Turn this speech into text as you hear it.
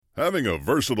Having a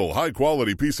versatile,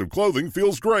 high-quality piece of clothing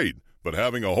feels great, but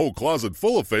having a whole closet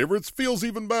full of favorites feels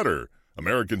even better.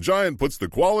 American Giant puts the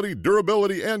quality,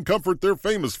 durability, and comfort they're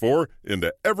famous for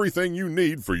into everything you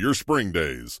need for your spring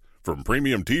days. From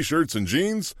premium t-shirts and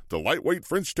jeans to lightweight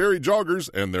French terry joggers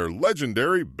and their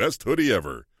legendary best hoodie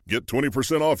ever. Get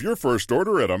 20% off your first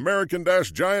order at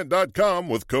American-Giant.com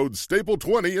with code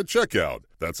STAPLE20 at checkout.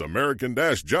 That's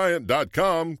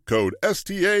American-Giant.com, code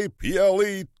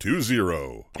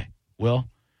STAPLE20. Will,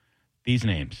 these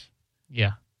names.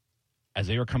 Yeah. As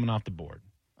they were coming off the board.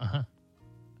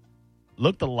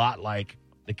 Looked a lot like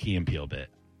the Key and Peele bit.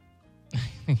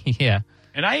 Yeah.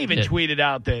 And I even tweeted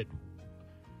out that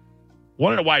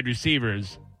one of the wide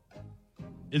receivers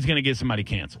is going to get somebody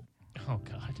canceled. Oh,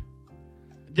 God.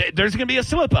 There's going to be a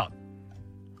slip-up.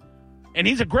 And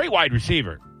he's a great wide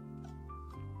receiver.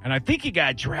 And I think he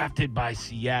got drafted by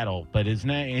Seattle, but his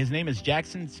name is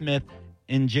Jackson Smith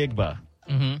Njigba.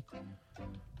 Mm-hmm.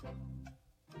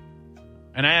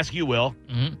 And I ask you, Will,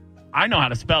 I know how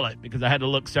to spell it because I had to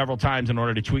look several times in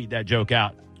order to tweet that joke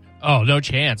out. Oh, no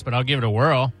chance, but I'll give it a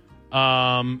whirl.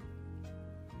 We're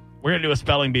going to do a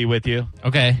spelling bee with you.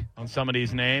 Okay. On some of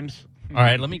these names. All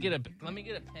right, let me get a pen.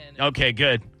 Okay,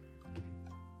 good.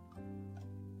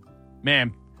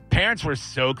 Man, parents were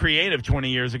so creative 20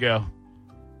 years ago.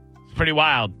 It's pretty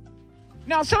wild.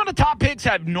 Now, some of the top picks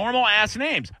have normal-ass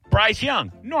names. Bryce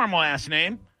Young, normal-ass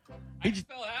name. I can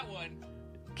spell that one.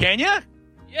 Can you?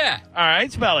 Yeah. All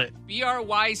right, spell it.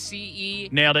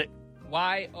 BRYCE. Nailed it.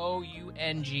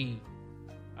 YOUNG.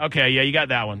 Okay, yeah, you got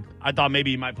that one. I thought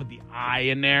maybe you might put the I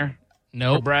in there.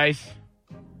 Nope. For Bryce.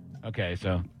 Okay,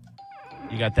 so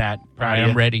you got that. All right,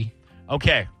 I'm ready.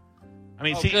 Okay. I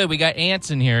mean, see, good. We got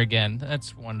ants in here again.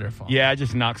 That's wonderful. Yeah, I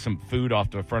just knocked some food off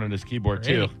the front of this keyboard,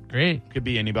 too. Great. Could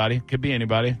be anybody.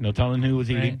 No telling who was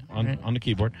eating on the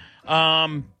keyboard. I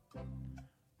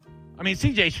mean,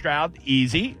 C.J. Stroud,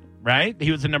 easy, right?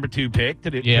 He was the number 2 pick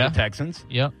to the Texans.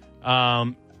 Yep.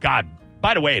 God,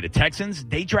 by the way, the Texans,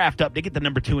 they draft up. They get the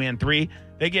number 2 and 3.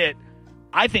 They get,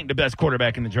 I think, the best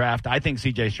quarterback in the draft. I think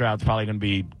C.J. Stroud's probably going to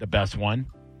be the best one.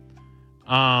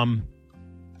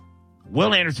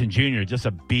 Will Anderson Jr., just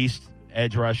a beast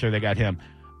edge rusher. They got him.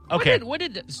 Okay.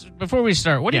 Before we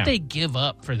start, what did they give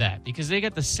up for that? Because they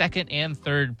got the 2nd and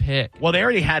 3rd pick. Well, they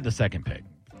already had the 2nd pick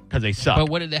because they suck. But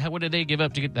what did they give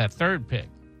up to get that 3rd pick?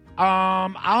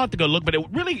 I'll have to go look, but it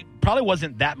really probably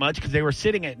wasn't that much because they were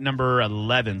sitting at number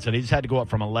 11, so they just had to go up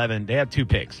from 11. They had 2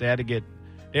 picks. They had to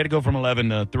go from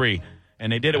 11 to 3,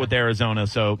 and they did it with Arizona.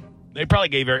 So they probably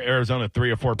gave Arizona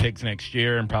 3 or 4 picks next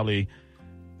year, and probably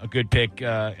a good pick.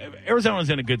 Arizona's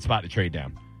in a good spot to trade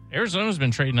down. Arizona's been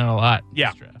trading out a lot.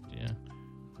 Yeah. This draft. Yeah.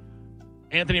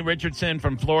 Anthony Richardson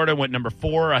from Florida went number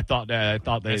 4. I thought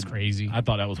that's crazy. I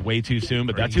thought that was way too soon,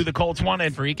 but that's who the Colts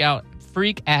wanted. Freak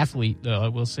athlete, though. I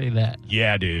will say that.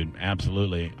 Yeah, dude,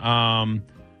 absolutely. All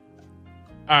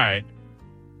right,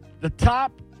 the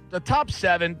top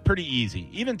 7 pretty easy.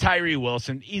 Even Tyree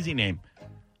Wilson, easy name.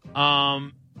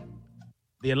 The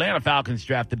Atlanta Falcons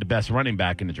drafted the best running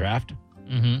back in the draft.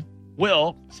 Mm-hmm.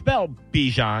 Will, spell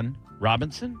Bijan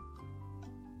Robinson.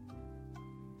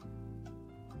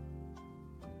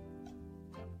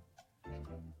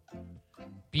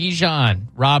 Bijan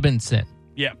Robinson.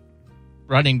 Yep.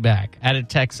 Running back out of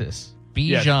Texas. Bijan.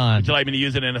 Yes. Would you like me to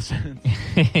use it in a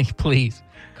sentence? Please.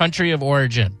 Country of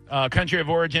origin. Country of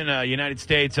origin, United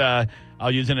States.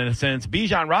 I'll use it in a sentence.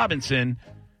 Bijan Robinson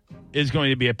is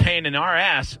going to be a pain in our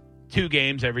ass 2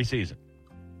 games every season.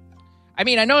 I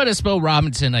mean, I know how to spell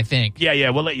Robinson, I think. Yeah,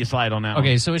 we'll let you slide on that one.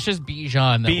 Okay, so it's just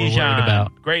Bijan that we're worried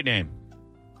about. Great name.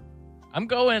 I'm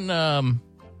going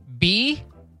B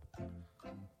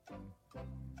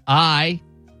I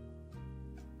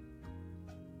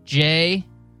J.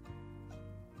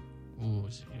 Ooh,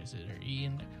 is there E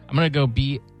in there? I'm going to go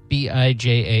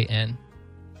Bijan.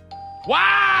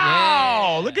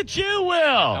 Wow! Yeah. Look at you, Will.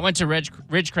 I went to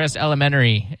Ridgecrest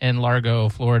Elementary in Largo,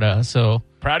 Florida, so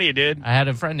proud of you, dude. I had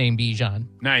a friend named Bijan.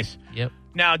 Nice. Yep.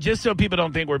 Now, just so people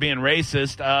don't think we're being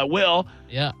racist, Will,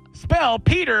 spell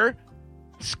Peter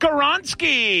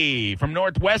Skoronski from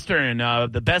Northwestern,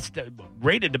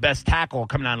 rated the best tackle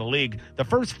coming out of the league, the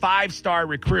first 5-star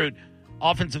recruit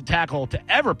offensive tackle to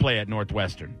ever play at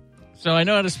Northwestern. So I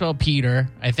know how to spell Peter,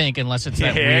 I think, unless it's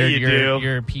that weird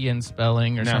European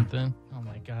spelling or something. Oh,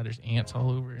 my God, there's ants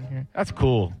all over in here. That's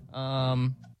cool.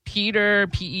 Peter,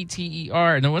 Peter.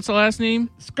 And then what's the last name?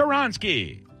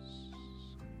 Skoronski.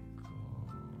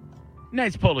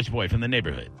 Nice Polish boy from the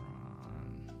neighborhood.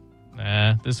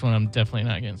 Nah, this one I'm definitely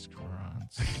not getting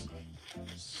Skoronski.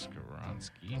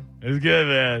 It's good,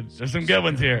 man. There's some good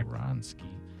ones here. Skoronski.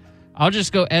 I'll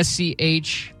just go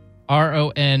Schronski.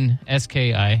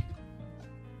 Ronski.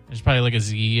 There's probably like a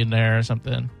Z in there or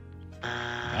something.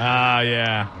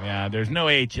 Yeah. There's no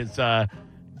H. It's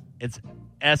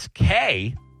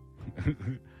SKORONSKI.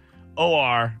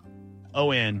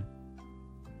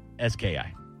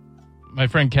 My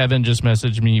friend Kevin just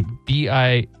messaged me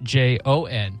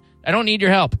BIJON. I don't need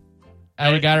your help.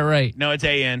 I got it right. No, it's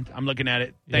AN. I'm looking at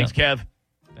it. Thanks, Kev.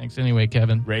 Thanks anyway,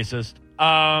 Kevin. Racist.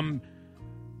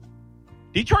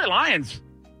 Detroit Lions.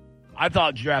 I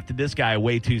thought drafted this guy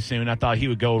way too soon. I thought he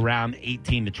would go around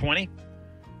 18 to 20.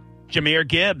 Jahmyr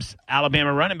Gibbs,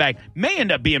 Alabama running back, may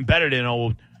end up being better than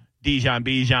old Dijon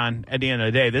Bijan at the end of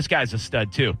the day. This guy's a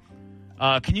stud, too.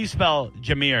 Can you spell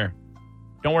Jahmyr?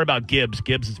 Don't worry about Gibbs.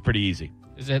 Gibbs is pretty easy.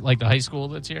 Is it like the high school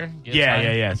that's here? Gibbs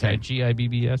Yeah. Okay,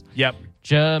 Gibbs. Yep.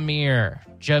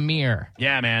 Jahmyr.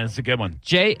 Yeah, man, it's a good one.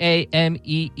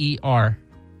 Jameer.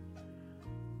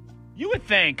 You would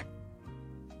think.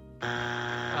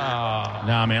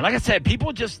 No, man. Like I said,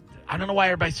 people just, I don't know why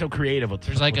everybody's so creative.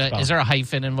 Is there a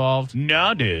hyphen involved?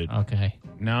 No, dude. Okay.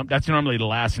 No, that's normally the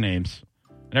last names.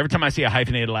 And every time I see a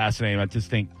hyphenated last name, I just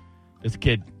think this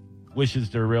kid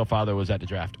wishes their real father was at the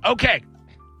draft. Okay.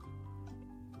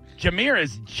 Jahmyr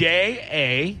is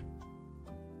JAH.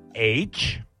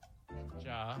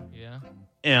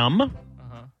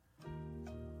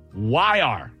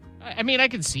 MYR. I mean, I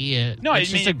can see it. No,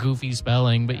 it's just a goofy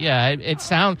spelling, but yeah, it's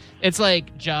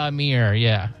like Jahmyr.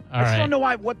 Yeah, I just don't know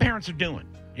what parents are doing.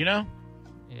 You know?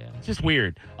 Yeah, it's just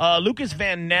weird. Lucas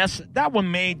Van Ness, that one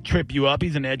may trip you up.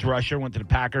 He's an edge rusher. Went to the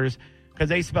Packers because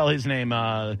they spell his name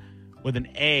with an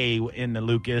A in the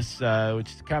Lucas,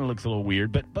 which kind of looks a little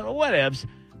weird. But whatevs.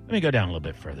 Let me go down a little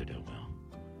bit further,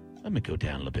 Let me go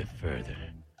down a little bit further.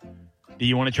 Do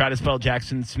you want to try to spell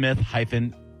Jackson Smith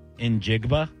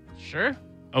 -Njigba? Sure.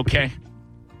 Okay.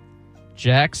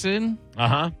 Jackson.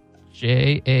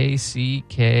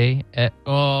 JACK.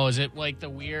 Oh, is it like the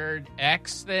weird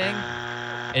X thing?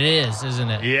 It is, isn't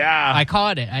it? Yeah. I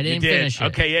caught it. I didn't finish it.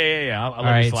 Okay, yeah. I'll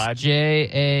let you slide.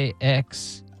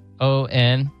 JAXON.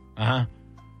 And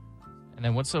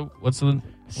then what is it?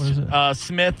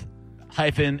 Smith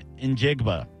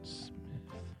 -Njigba.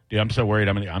 Dude, I'm so worried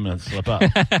I'm gonna slip up.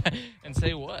 And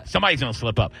say what? Somebody's gonna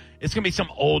slip up. It's gonna be some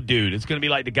old dude. It's gonna be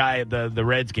like the guy at the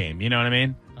Reds game. You know what I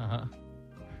mean?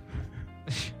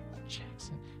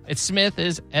 Jackson. It's Smith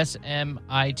is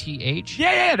SMITH.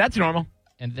 Yeah, that's normal.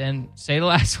 And then say the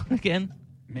last one again.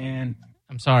 Man,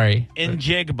 I'm sorry.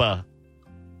 Njigba.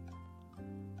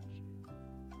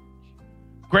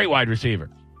 Great wide receiver.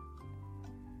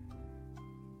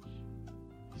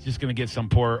 He's just gonna get some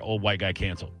poor old white guy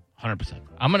canceled. 100%.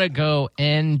 I'm going to go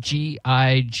NGIGBA.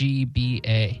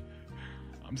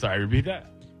 I'm sorry, repeat that.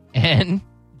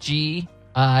 NGIGBA.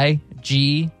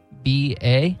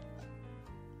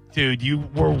 Dude, you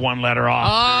were one letter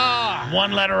off.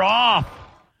 One letter off.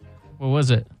 What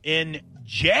was it?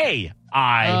 NJI.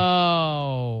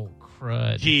 Oh,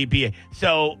 crud. GBA.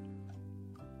 So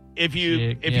if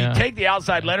you take the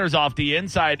outside letters off, the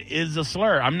inside is a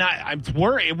slur.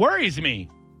 It worries me.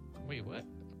 Wait, what?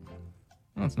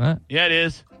 No, it's not. Yeah, it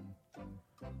is.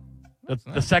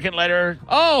 The second letter.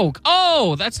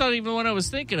 Oh, that's not even the one I was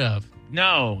thinking of.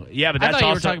 No, yeah, but that's I thought you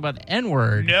also, were talking about the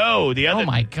N-word. No, the other. Oh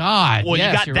my God! Well,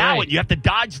 yes, you got you're that right. one. You have to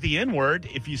dodge the N-word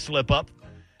if you slip up,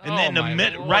 and then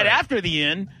right after the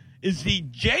N is the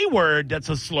J word. That's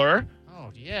a slur.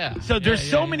 Oh yeah. So there's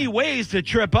so many ways to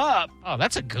trip up. Oh,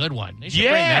 that's a good one. They should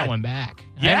bring that one back.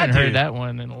 Yeah, I haven't heard that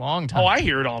one in a long time. Oh, I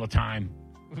hear it all the time.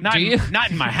 Not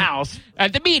in my house.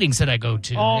 At the meetings that I go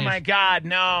to. Oh, my God,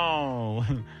 no.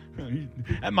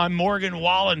 At my Morgan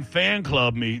Wallen fan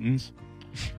club meetings.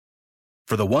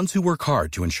 For the ones who work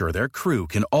hard to ensure their crew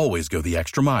can always go the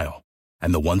extra mile,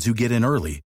 and the ones who get in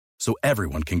early so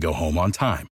everyone can go home on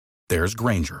time, there's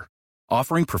Grainger,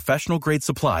 offering professional-grade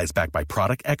supplies backed by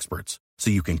product experts so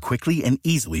you can quickly and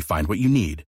easily find what you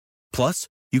need. Plus,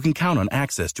 you can count on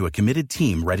access to a committed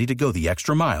team ready to go the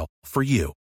extra mile for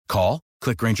you. Call,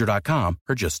 click Grainger.com,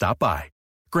 or just stop by.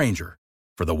 Grainger,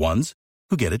 for the ones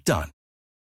who get it done.